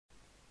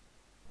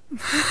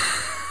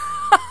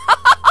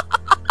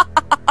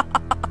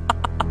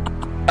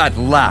At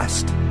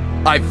last,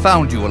 I've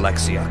found you,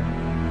 Alexia.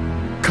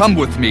 Come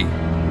with me.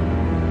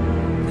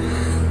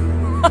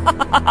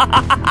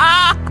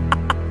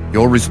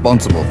 You're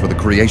responsible for the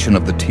creation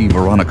of the T.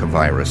 Veronica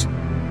virus.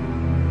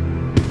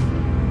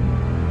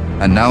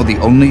 And now the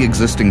only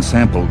existing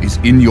sample is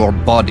in your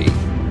body.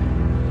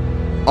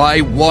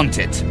 I want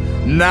it.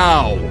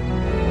 Now!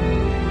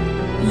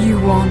 You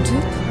want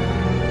it?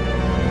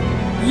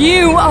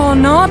 You are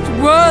not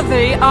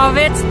worthy of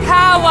its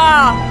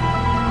power!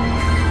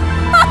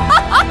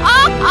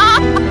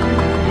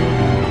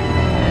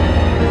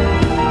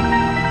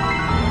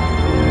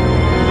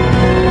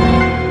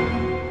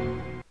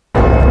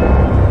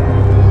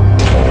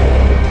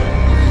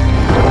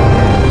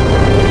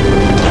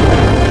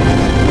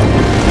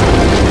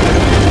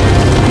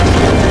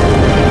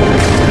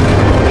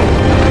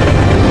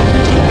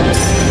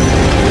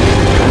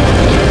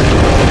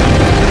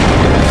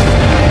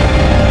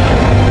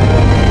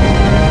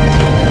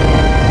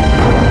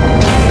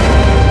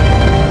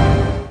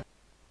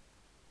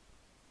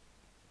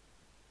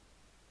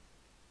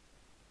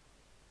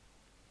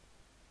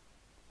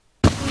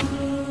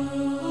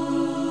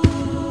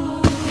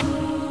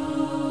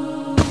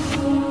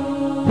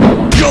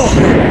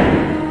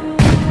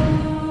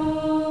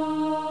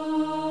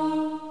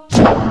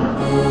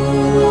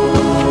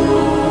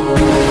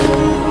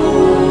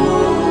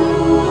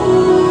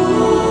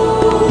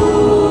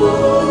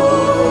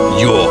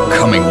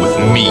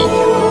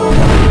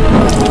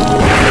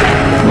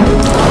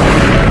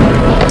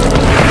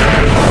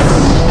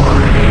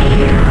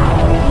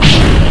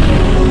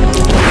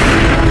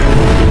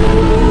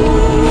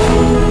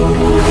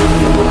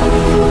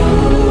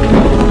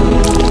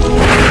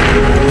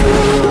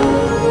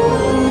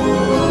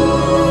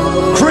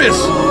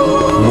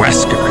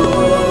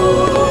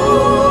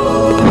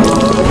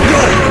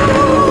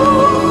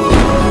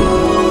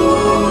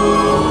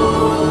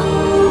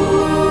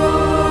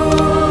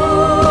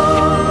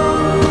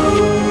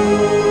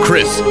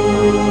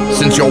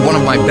 Since you're one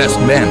of my best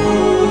men,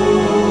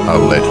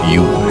 I'll let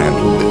you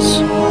handle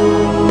this.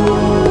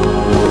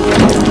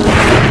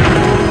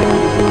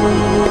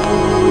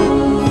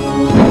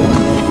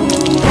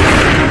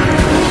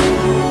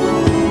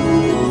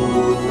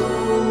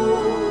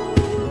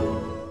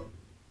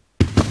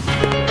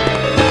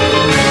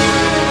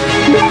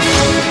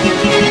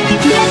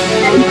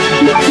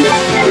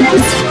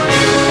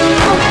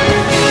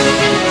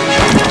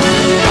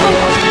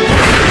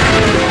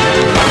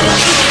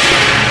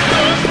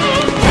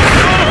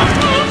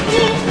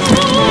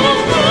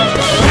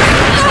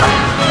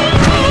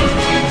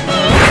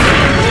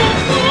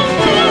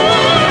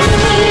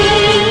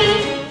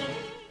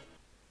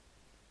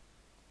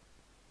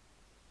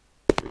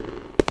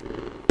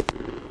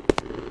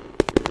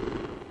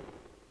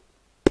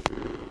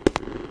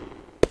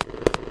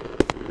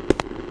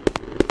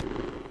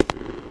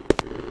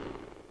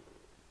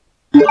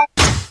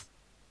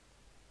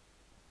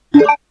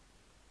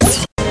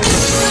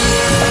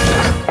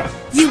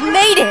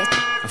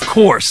 Of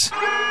course.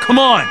 Come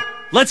on,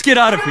 let's get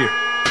out of here.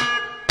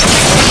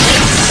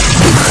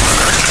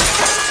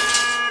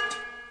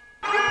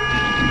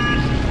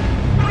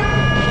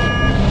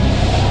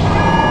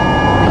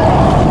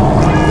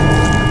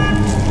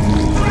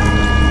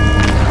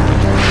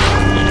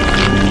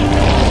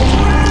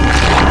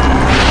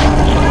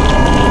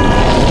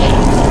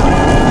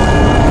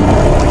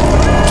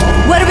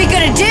 What are we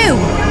gonna do?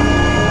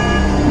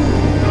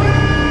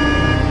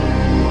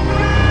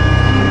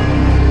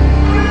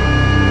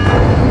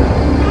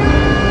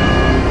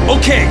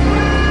 Okay,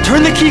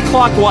 turn the key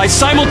clockwise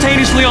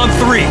simultaneously on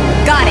 3.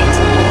 Got it.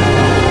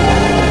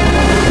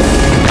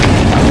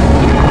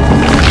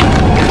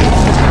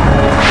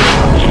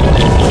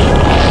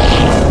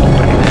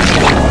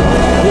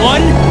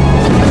 One,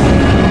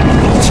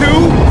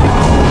 2,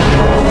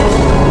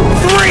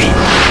 3.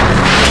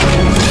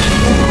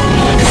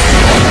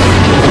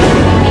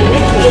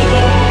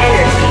 Initiating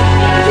energy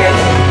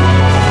injection.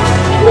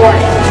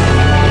 Warning.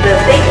 The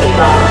safety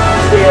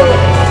valve will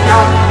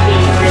not be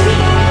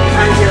released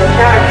until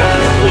charging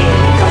is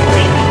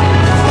complete.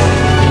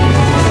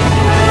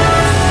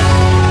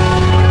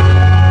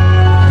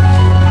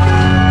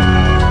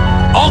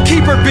 I'll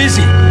keep her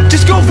busy.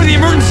 Just go for the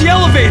emergency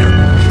elevator.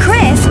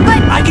 Chris,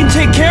 but... I can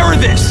take care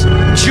of this.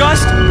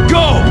 Just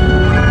go.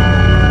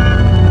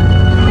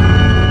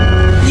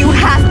 You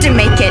have to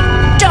make it.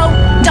 Don't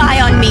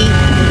die on me.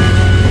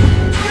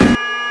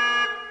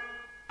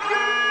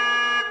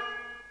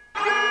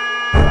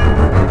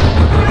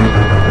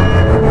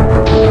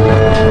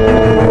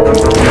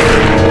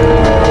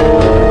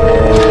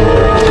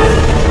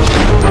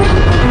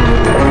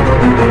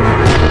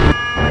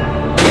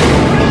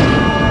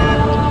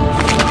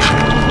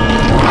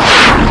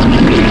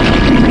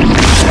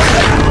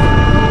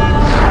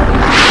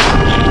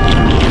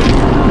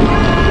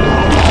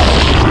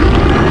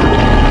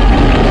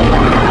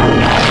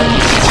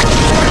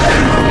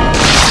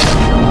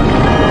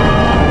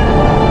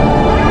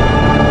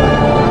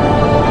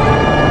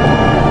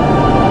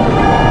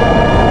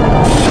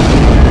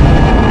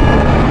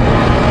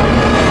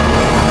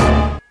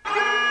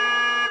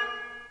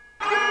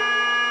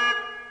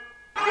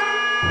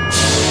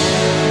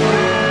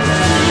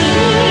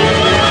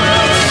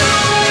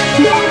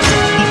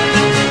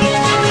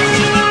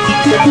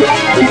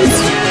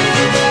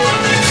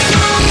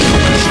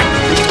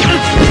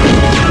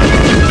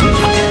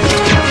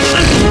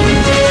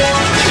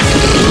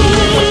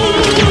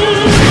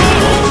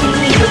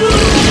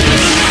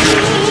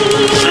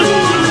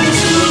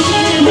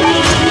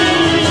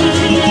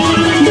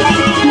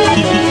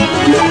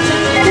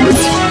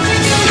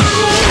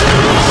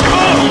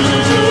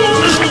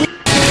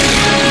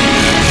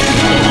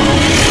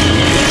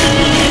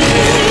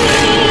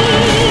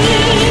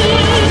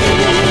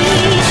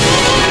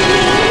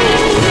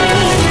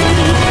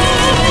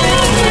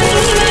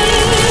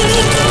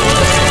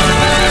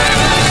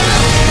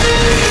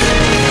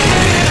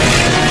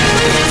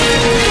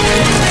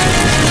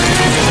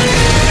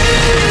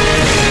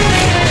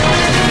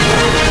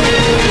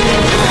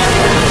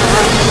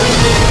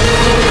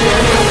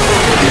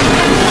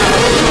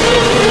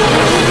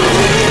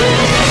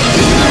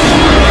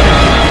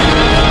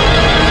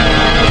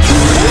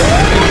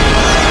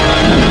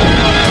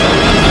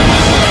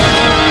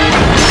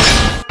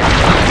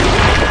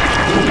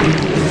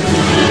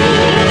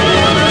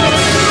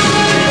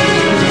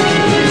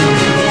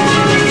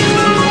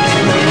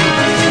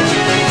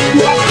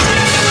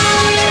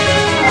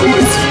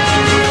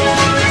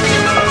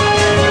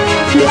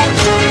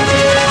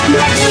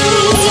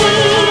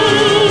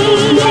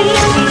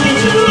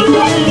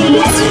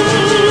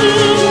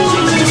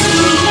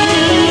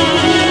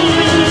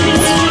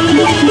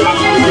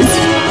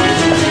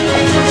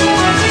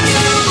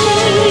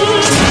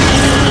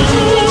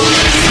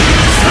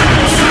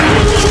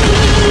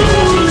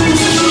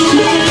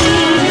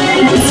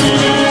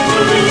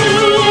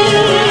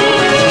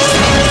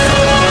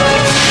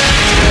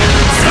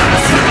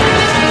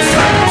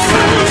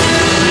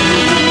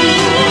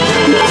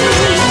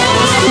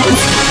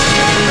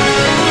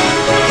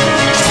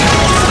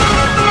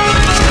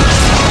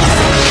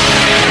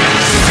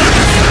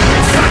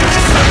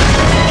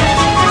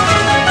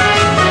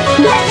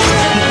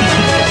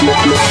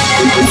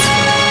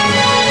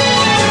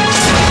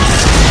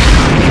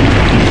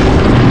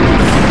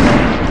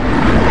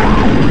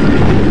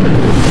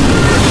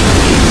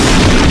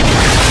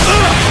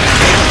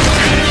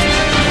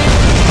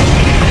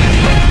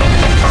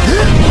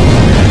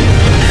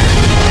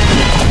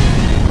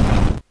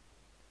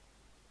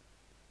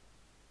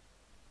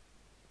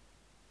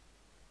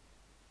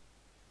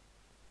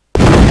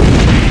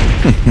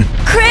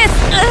 Chris!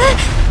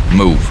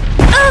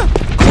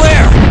 Move.